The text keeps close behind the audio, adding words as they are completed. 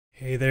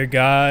Hey there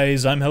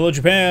guys, I'm Hello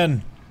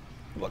Japan.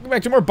 Welcome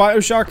back to more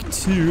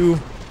BioShock 2.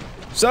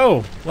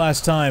 So,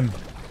 last time,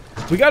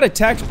 we got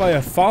attacked by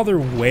a father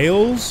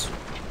whales.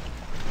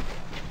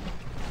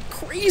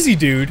 Crazy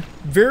dude,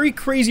 very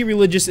crazy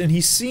religious, and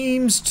he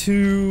seems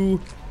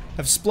to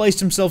have spliced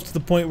himself to the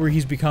point where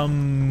he's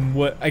become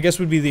what I guess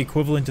would be the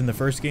equivalent in the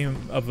first game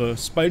of a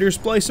spider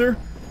splicer.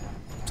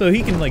 So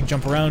he can like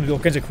jump around, do all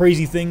kinds of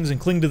crazy things, and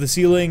cling to the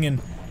ceiling,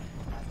 and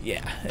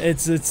yeah,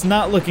 it's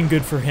not looking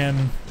good for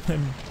him.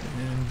 And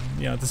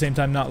you know, at the same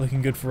time, not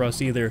looking good for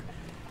us either.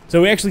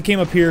 So we actually came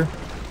up here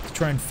to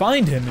try and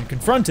find him and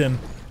confront him,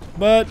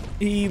 but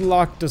he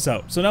locked us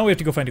out. So now we have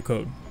to go find a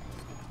code.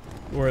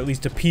 Or at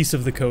least a piece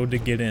of the code to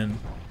get in.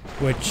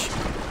 Which,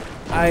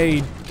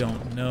 I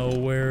don't know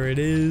where it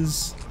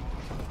is.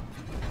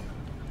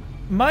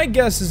 My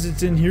guess is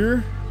it's in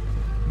here.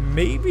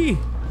 Maybe?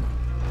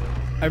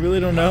 I really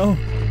don't know.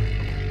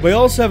 We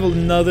also have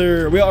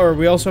another, we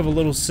also have a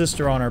little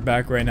sister on our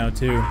back right now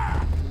too.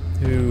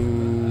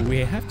 Who we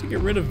have to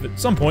get rid of at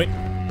some point.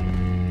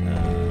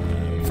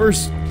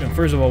 First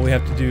of all, we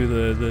have to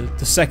do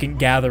the second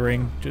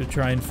gathering to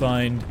try and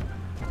find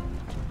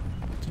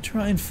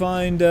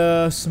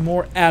some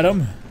more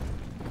Adam.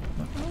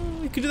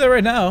 We could do that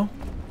right now.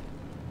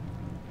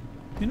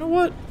 You know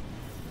what?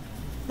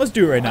 Let's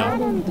do it right now.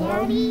 Adam,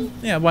 Daddy?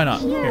 Yeah, why not?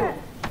 Here.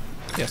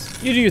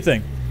 Yes, you do your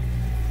thing.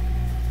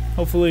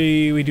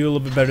 Hopefully we do a little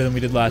bit better than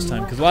we did last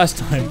time, because last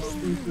time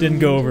didn't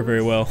go over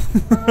very well.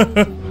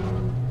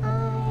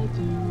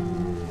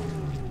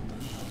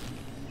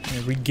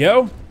 There we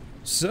go.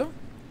 So,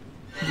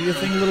 do you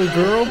think, little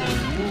girl?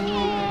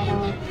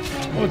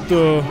 What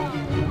the?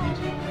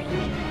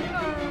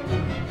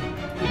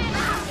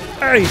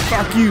 Hey,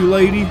 fuck you,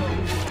 lady!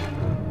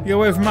 Get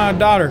away from my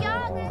daughter.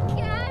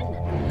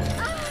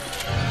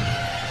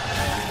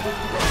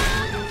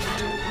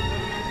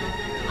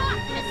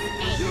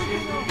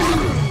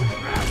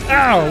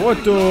 Ow!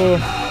 What the?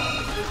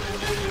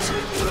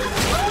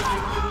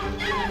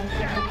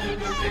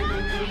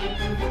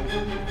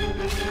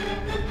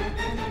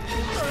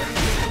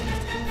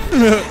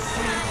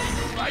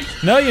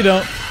 No, you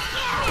don't.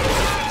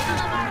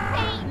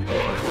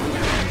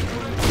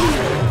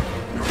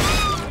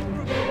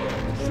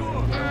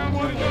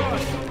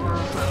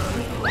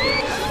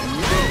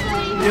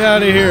 Get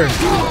out of here.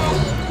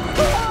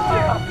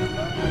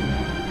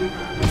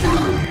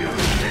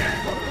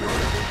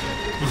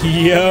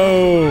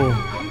 Yo,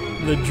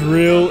 the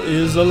drill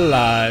is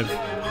alive.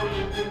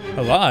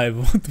 Alive?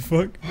 What the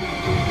fuck?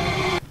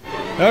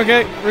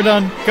 Okay, we're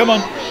done. Come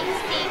on.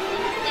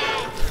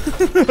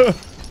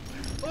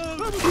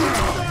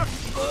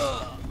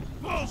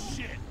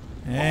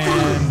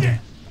 And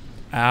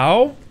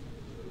ow?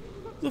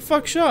 Who the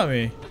fuck shot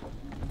me?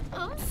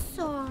 I'm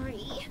sorry.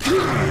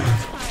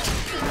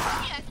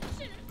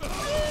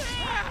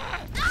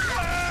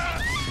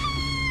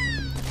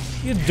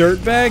 You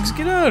dirtbags,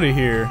 get out of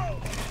here.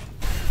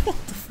 What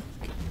the fuck?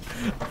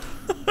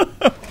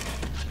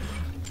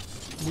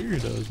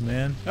 Weirdos,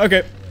 man.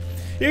 Okay.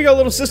 Here you go,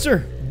 little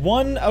sister.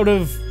 One out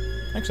of...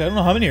 Actually, I don't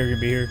know how many are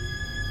gonna be here.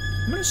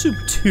 I'm gonna assume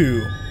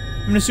two.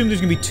 I'm gonna assume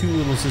there's gonna be two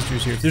little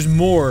sisters here. If there's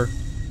more,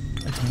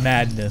 that's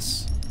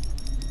madness.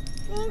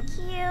 Thank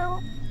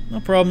you. No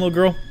problem, little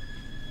girl.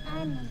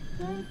 I'm a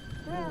good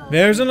girl.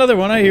 There's another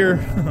one, I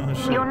hear. Oh,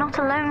 shit. You're not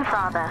alone,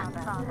 Father.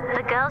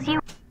 The girls you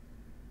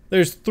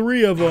There's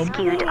three of them.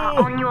 rescued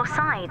are on your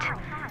side.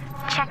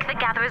 Check the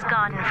Gatherer's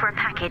Garden for a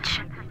package.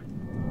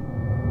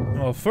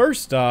 Well,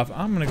 first off,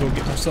 I'm gonna go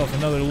get myself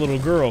another little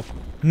girl.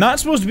 Not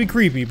supposed to be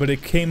creepy, but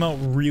it came out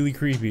really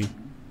creepy.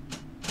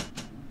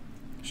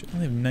 Shit, I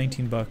only have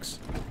 19 bucks.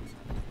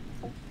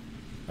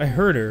 I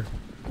heard her.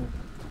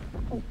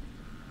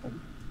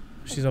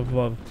 She's up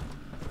above.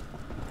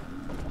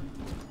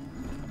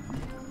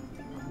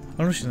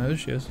 Oh no, she's not. There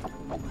she is.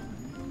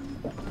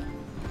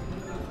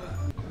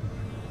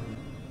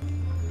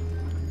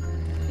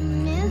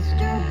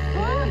 Mr.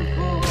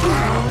 Purple.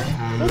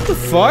 What the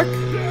fuck?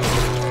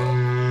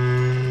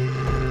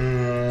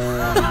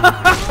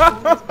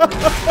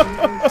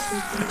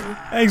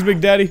 Thanks, Big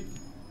Daddy.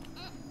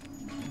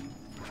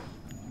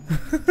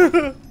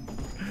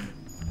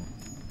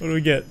 What do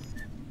we get?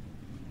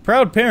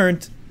 Proud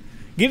parent.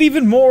 Get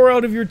even more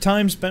out of your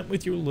time spent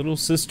with your little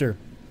sister.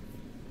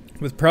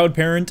 With proud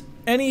parent,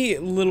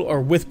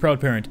 with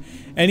proud parent,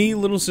 any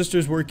little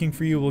sisters working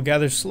for you will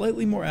gather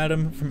slightly more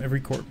Adam from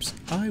every corpse.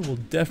 I will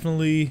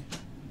definitely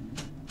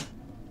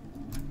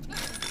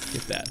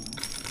get that.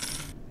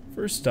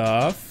 First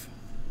off,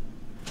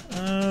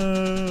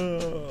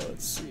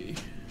 let's see.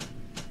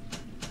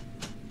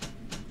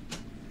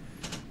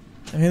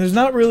 I mean, there's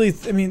not really,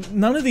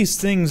 none of these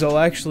things I'll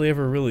actually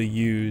ever really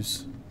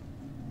use.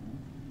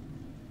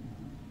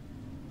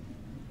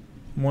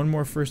 One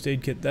more first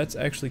aid kit, that's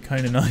actually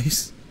kind of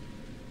nice.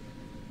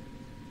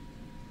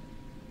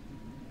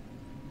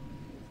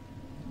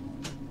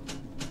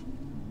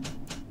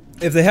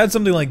 If they had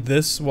something like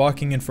this,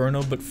 Walking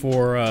Inferno, but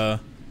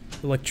for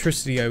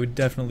electricity, I would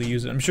definitely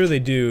use it. I'm sure they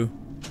do.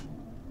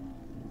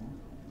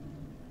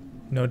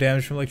 No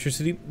damage from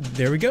electricity.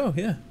 There we go,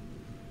 yeah.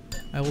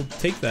 I will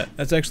take that.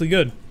 That's actually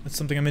good. That's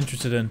something I'm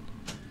interested in.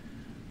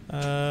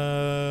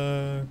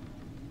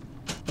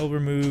 I'll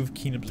remove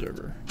Keen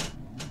Observer.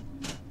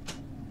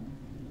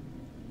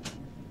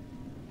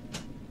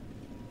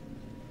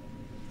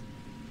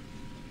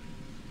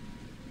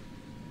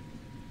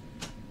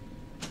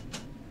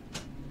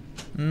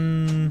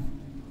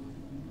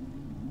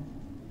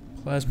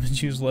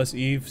 Plasmids use less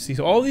Eve. See,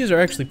 so all these are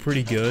actually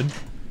pretty good.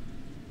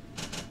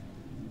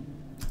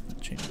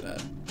 Change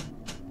that.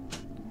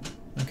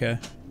 Okay.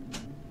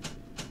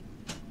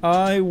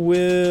 I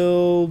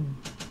will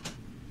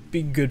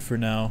be good for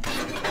now.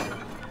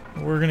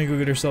 We're gonna go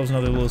get ourselves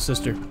another little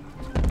sister.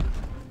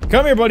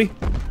 Come here, buddy.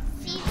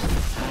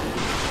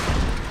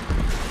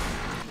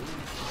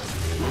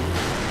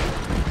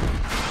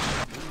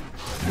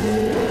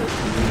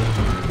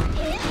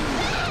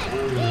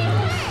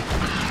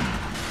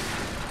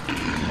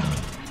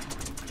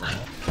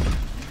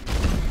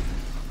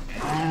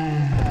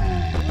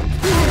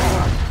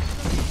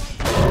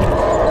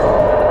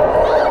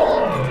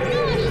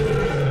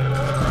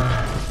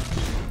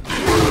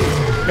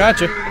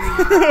 Gotcha.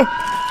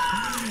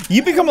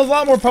 You become a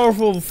lot more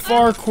powerful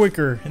far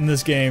quicker in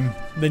this game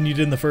than you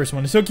did in the first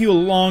one. It took you a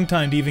long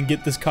time to even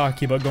get this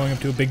cocky about going up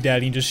to a Big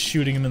Daddy and just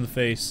shooting him in the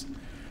face.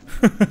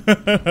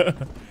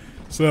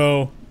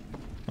 So,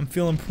 I'm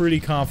feeling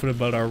pretty confident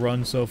about our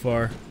run so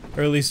far.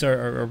 Or at least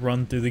our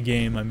run through the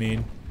game, I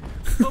mean.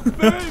 A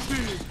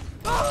baby!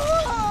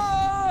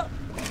 Ah!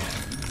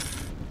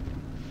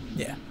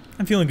 Yeah,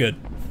 I'm feeling good.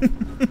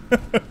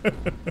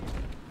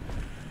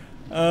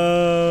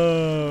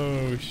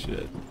 Oh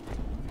shit.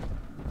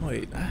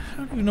 Wait,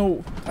 how do you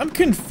know? I'm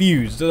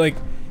confused. Like,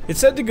 it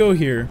said to go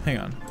here. Hang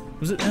on.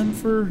 Was it M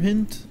for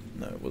hint?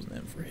 No, it wasn't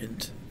M for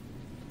hint.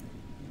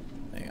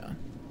 Hang on.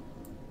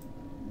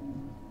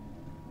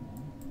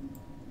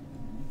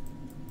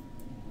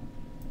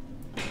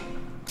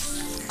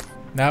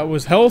 That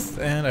was health,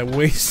 and I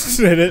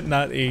wasted it,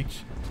 not H.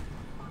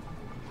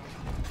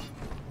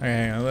 Alright,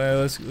 hang on.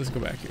 Let's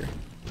go back here.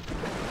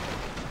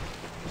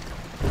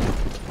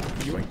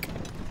 Yoink.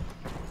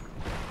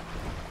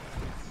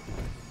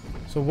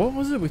 So what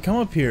was it? We come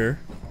up here.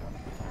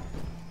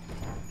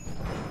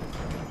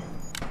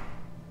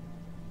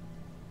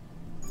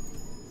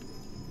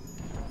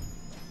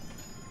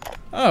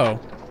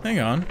 Oh, hang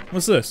on.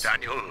 What's this?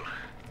 Daniel,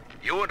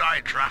 you and I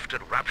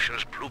drafted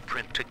Rapture's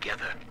blueprint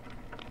together.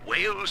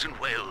 Whales and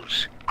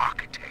whales,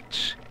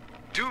 architects.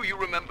 Do you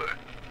remember?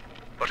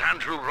 But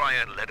Andrew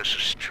Ryan led us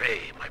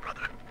astray, my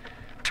brother.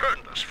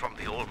 Turned us from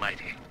the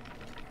Almighty.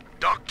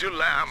 Dr.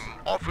 Lamb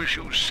offers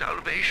you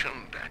salvation,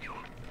 Daniel.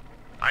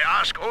 I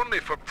ask only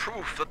for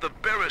proof that the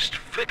barest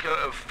flicker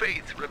of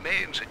faith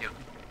remains in you.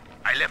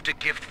 I left a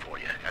gift for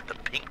you at the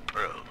Pink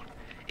Pearl,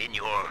 in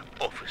your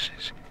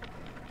offices.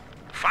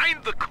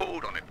 Find the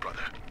code on it,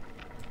 brother.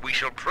 We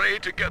shall pray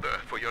together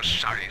for your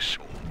sorry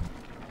soul.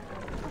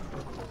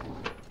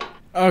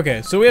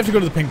 Okay, so we have to go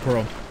to the Pink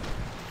Pearl.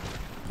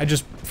 I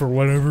just, for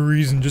whatever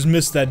reason, just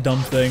missed that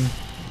dumb thing.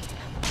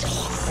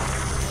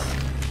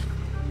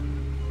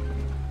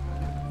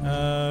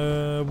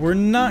 We're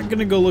not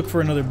gonna go look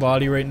for another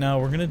body right now.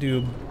 We're gonna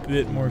do a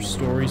bit more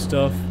story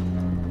stuff.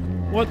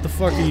 What the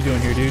fuck are you doing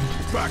here, dude?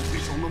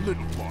 Practice on the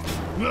little one.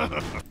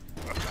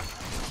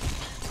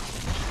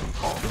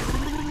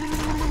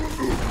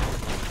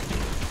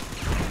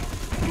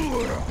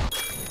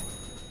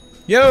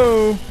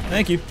 Yo!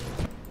 Thank you.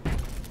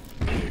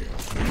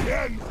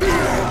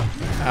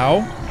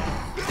 Ow.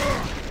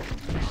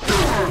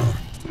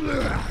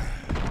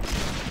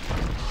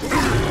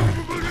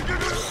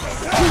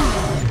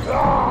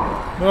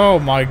 Oh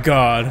my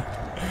god.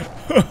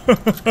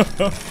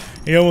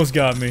 He almost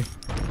got me.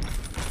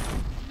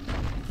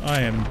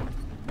 I am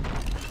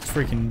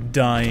freaking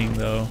dying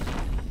though.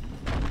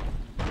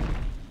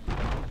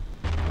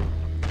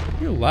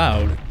 You're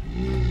loud.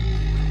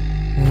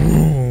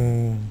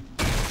 Ooh.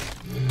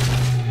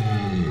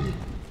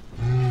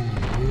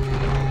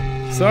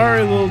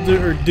 Sorry, little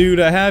dude,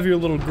 I have your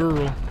little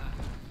girl.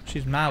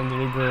 She's my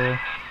little girl.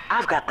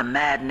 I've got the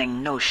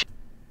maddening notion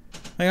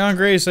Hang on,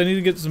 Grace, I need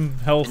to get some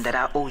health. that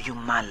I owe you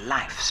my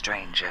life,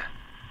 stranger.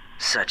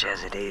 Such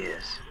as it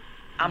is.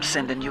 I'm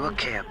sending you a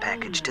care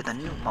package to the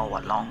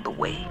pneumo along the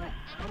way.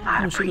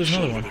 I'd Oh, shit, there's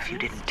another appreciate one. it if you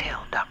didn't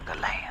tell Dr.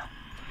 Lamb.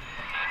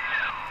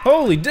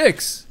 Holy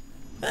dicks!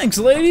 Thanks,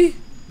 lady!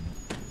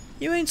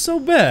 You ain't so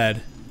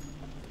bad.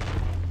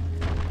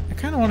 I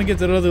kinda wanna get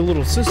that other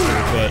little sister,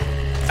 but...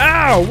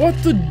 Ow!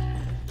 What the...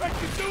 I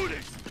can do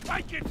this!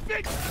 I can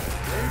fix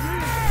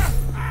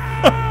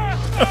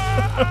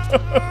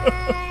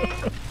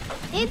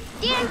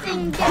It's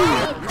dancing,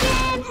 Daddy!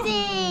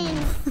 Dancing!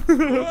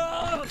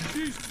 it!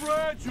 She's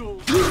fragile!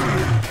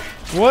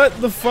 What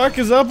the fuck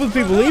is up with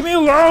people? Leave me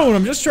alone!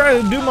 I'm just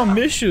trying to do my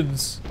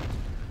missions.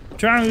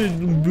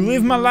 Trying to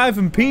live my life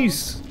in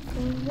peace.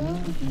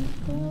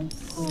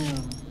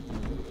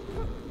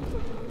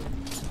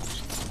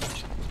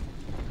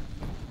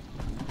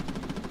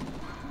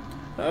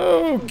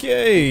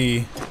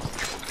 Okay.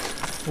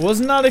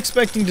 Was not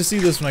expecting to see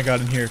this when I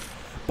got in here.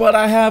 But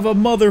I have a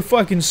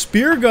motherfucking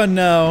spear gun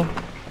now.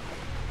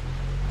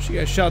 She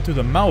got shot through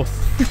the mouth.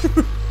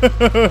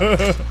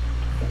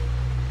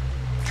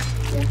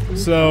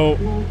 So,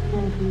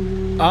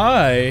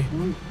 I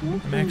am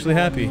actually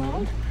happy.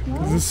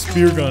 This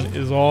spear gun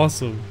is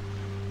awesome.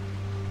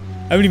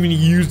 I haven't even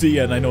used it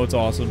yet and I know it's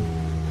awesome.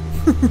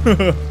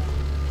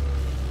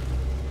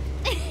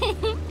 Hey,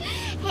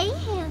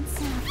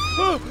 handsome.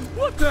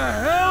 What the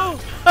hell?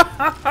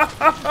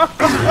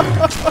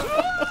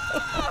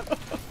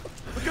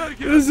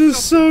 This is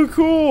so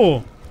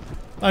cool.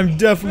 I'm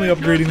definitely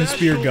upgrading the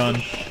spear gun.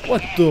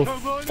 What the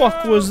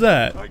fuck was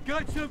that? I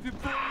got something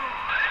for you.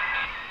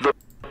 The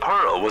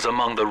Pearl was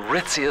among the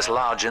ritziest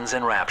lodgings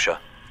in Rapture.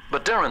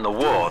 But during the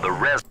war, the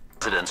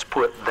residents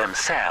put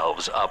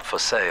themselves up for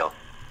sale.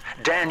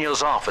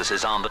 Daniel's office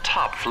is on the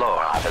top floor,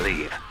 I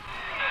believe.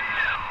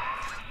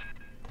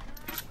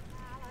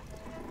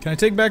 Can I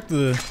take back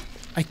the...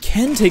 I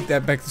can take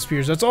that back, the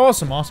spears. That's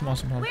awesome, awesome,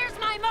 awesome. Where's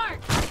my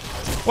mark?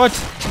 What?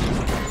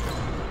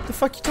 What the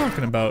fuck are you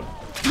talking about?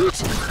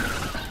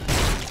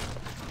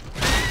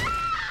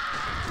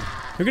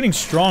 They're getting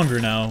stronger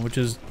now, which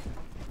is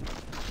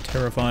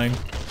terrifying.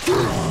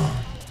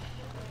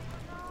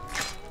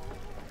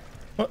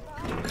 What?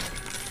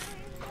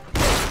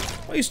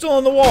 Why are you still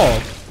on the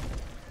wall?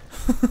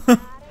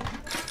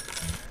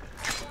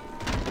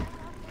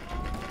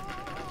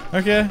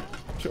 Okay.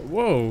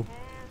 Whoa.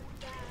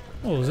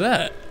 What was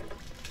that?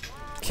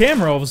 The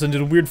camera all of a sudden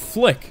did a weird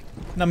flick.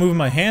 Not moving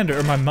my hand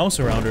or my mouse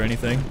around or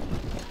anything.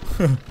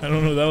 I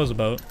don't know what that was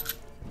about.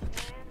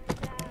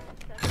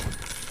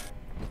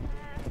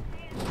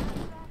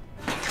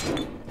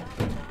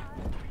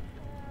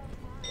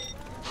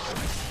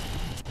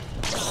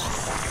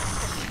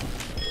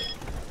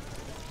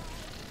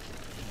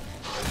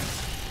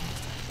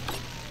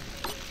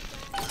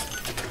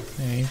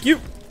 Thank you.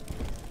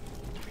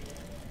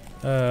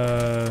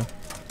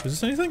 Is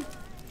this anything?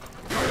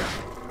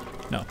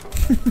 No.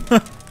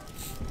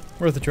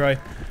 Worth a try.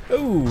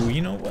 Oh,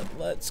 you know what?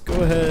 Let's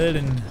go ahead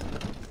and...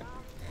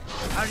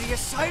 Are you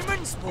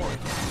Simon's boy?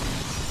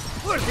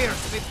 We're here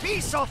to be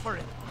peace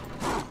offering.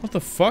 What the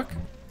fuck?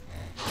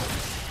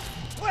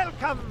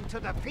 Welcome to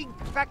the Pink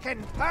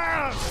Feckin'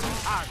 Pearl,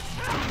 sweetheart.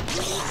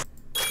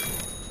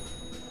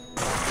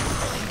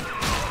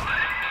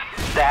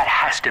 That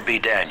has to be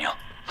Daniel.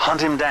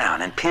 Hunt him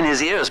down and pin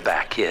his ears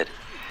back, kid.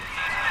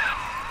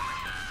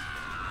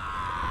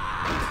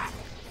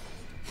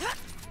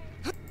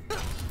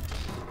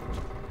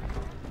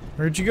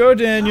 Where'd you go,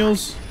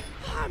 Daniels?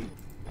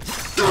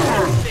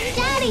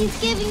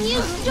 Daddy's giving you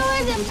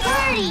stores and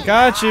parties.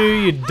 Got you,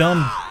 you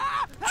dumb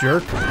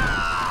jerk.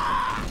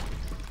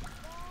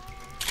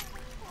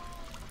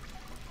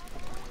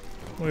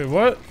 Wait,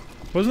 what?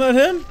 Wasn't that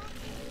him?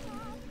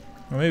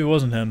 Or maybe it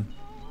wasn't him.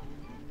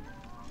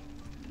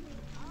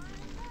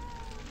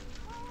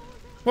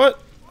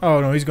 What?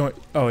 Oh no, he's going.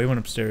 Oh, he went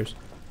upstairs.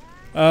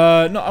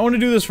 No, I want to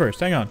do this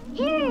first. Hang on.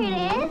 Here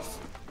it is.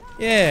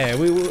 Yeah,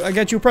 I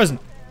got you a present.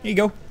 Here you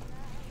go.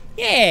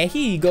 Yeah,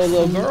 here you go,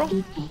 little girl.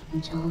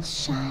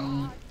 Angels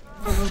shine,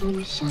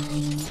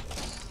 shine.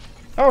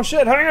 Oh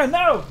shit! Hang on,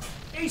 no!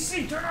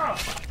 AC, turn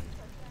off.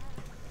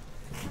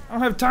 I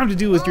don't have time to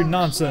deal with your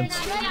nonsense.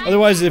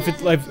 Otherwise, if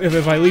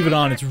I leave it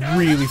on, it's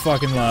really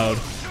fucking loud.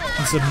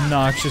 It's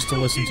obnoxious to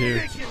listen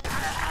to.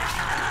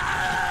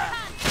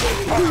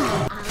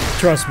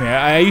 Trust me,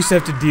 I used to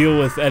have to deal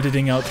with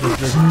editing out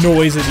the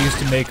noise it used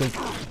to make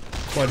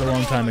quite a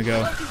long time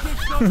ago.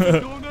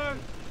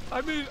 I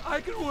mean, I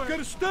can work.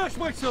 Gotta stash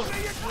myself.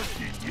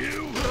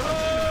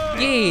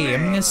 Yeah,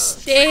 I'm gonna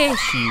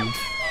stash you.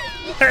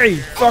 Hey,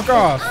 fuck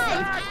off.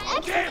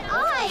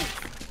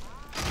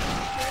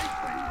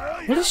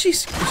 What is she?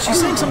 She's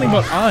saying something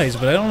about eyes,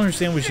 but I don't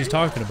understand what she's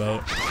talking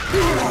about.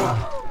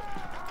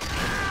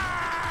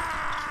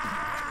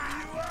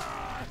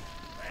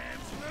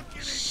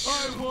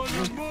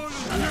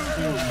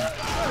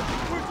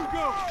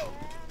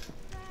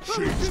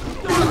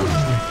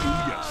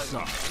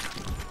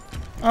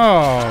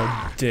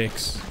 Oh,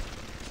 dicks.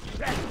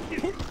 Soon,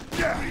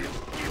 Daddy,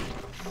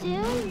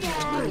 soon.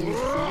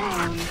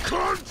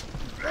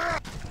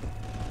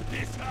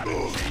 This ought to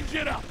change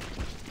it up.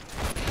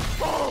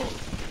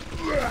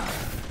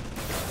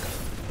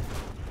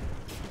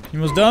 You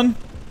almost done?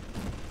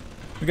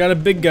 We got a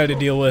big guy to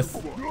deal with.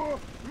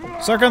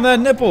 Suck on that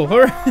nipple.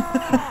 Hurry,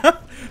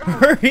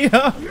 hurry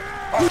up.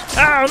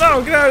 Ow,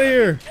 no, get out of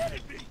here.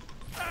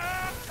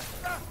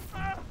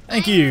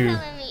 Thank you.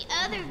 Telling the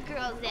other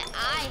girls that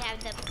I have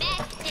the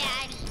best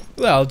daddy.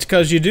 Well, it's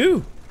because you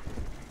do.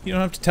 You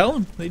don't have to tell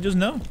them. They just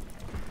know.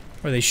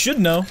 Or they should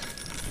know.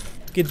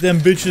 Get them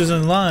bitches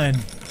in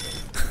line.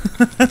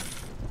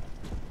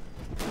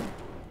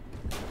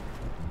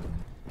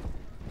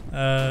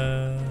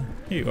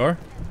 Here you are.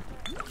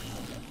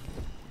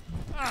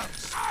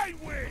 I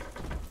win.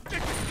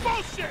 This is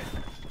bullshit.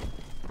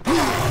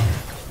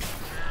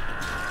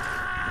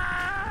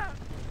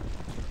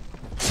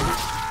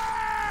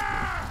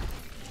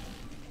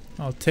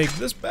 I'll take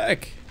this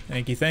back.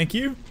 Thank you, thank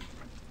you.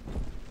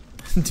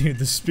 Dude,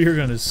 the spear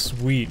gun is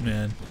sweet,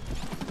 man.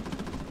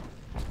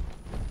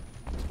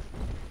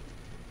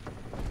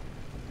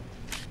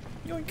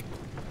 Yoink.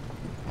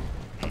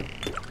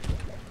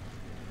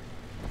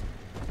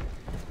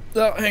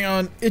 Oh, hang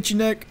on. Itchy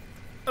neck.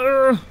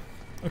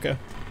 Okay.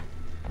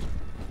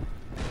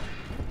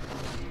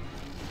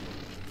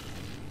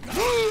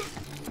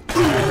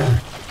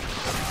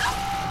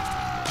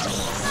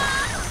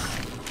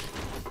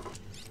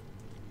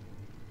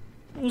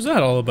 What was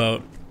that all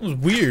about? It was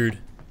weird.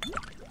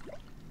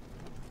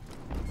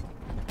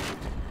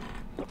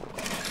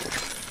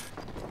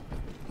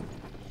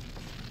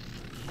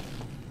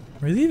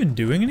 Are they even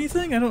doing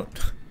anything? I don't...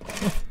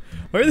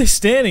 Why are they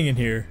standing in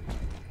here?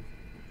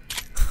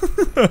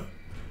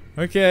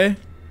 Okay.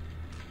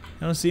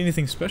 I don't see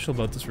anything special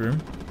about this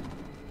room.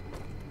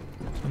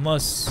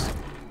 Unless...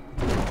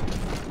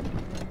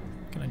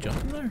 Can I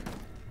jump in there?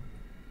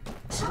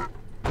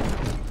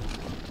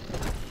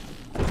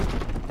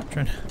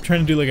 I'm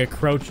trying to do like a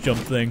crouch jump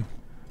thing.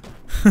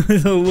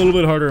 It's a little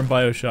bit harder in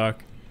BioShock.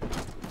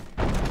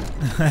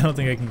 I don't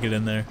think I can get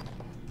in there.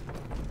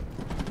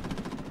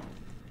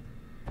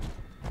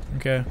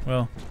 Okay,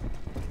 well.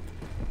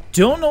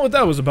 Don't know what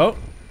that was about,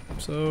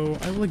 so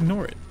I will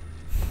ignore it.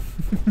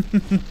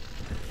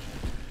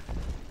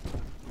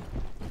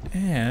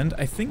 And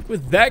I think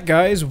with that,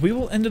 guys, we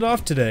will end it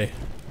off today.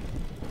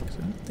 'Cause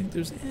I don't think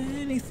there's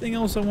anything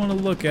else I want to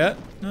look at.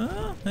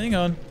 Oh, hang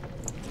on.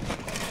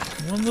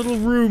 One little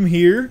room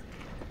here.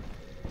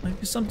 Might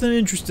be something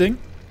interesting.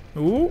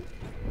 Ooh.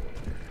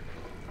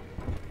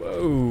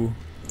 Whoa.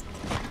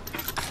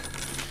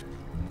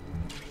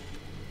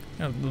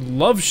 Got a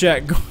love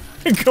shack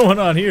going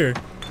on here.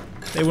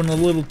 They went a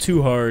little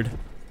too hard.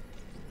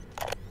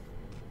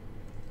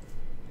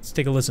 Let's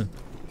take a listen.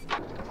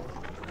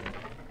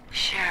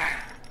 Sure,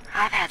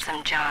 I've had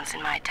some Johns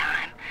in my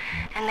time,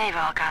 and they've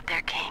all got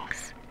their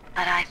kinks.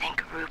 But I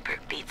think Rupert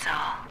beats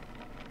all.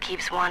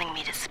 Keeps wanting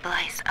me to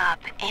splice up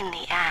in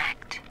the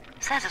act.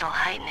 Says it'll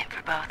heighten it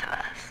for both of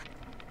us.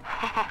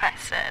 I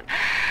said,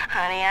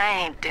 honey,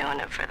 I ain't doing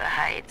it for the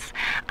heights.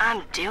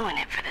 I'm doing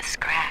it for the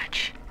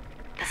scratch.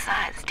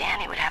 Besides,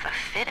 Danny would have a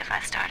fit if I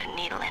started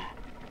needling.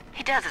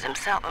 He does it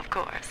himself, of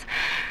course.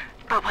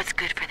 But what's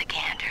good for the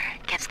gander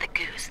gets the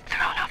goose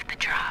thrown off the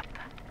drop.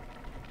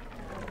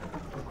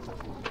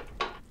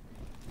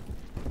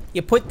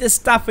 You put this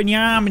stuff in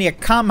your arm and you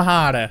come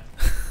harder.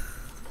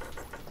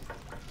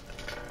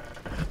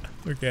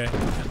 Okay.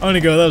 I'm gonna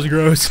go, that was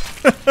gross.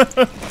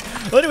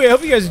 Well, anyway, I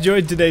hope you guys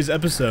enjoyed today's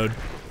episode.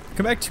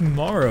 Come back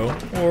tomorrow,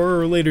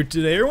 or later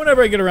today, or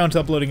whenever I get around to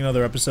uploading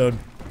another episode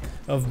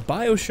of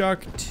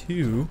BioShock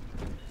 2,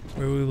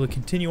 where we will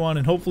continue on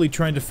and hopefully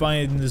trying to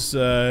find this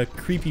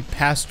creepy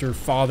pastor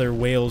father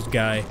Wales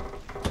guy.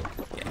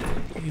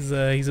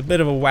 Yeah, he's a bit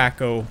of a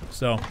wacko,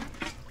 so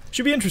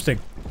should be interesting.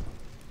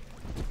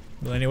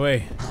 Well,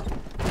 anyway,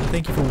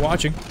 thank you for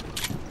watching.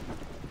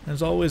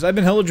 As always, I've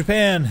been Hello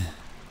Japan,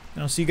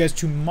 and I'll see you guys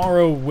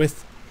tomorrow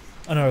with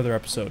another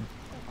episode,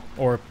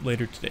 or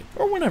later today,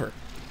 or whenever.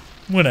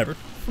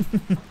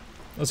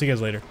 I'll see you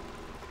guys later.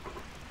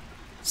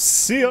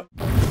 See ya.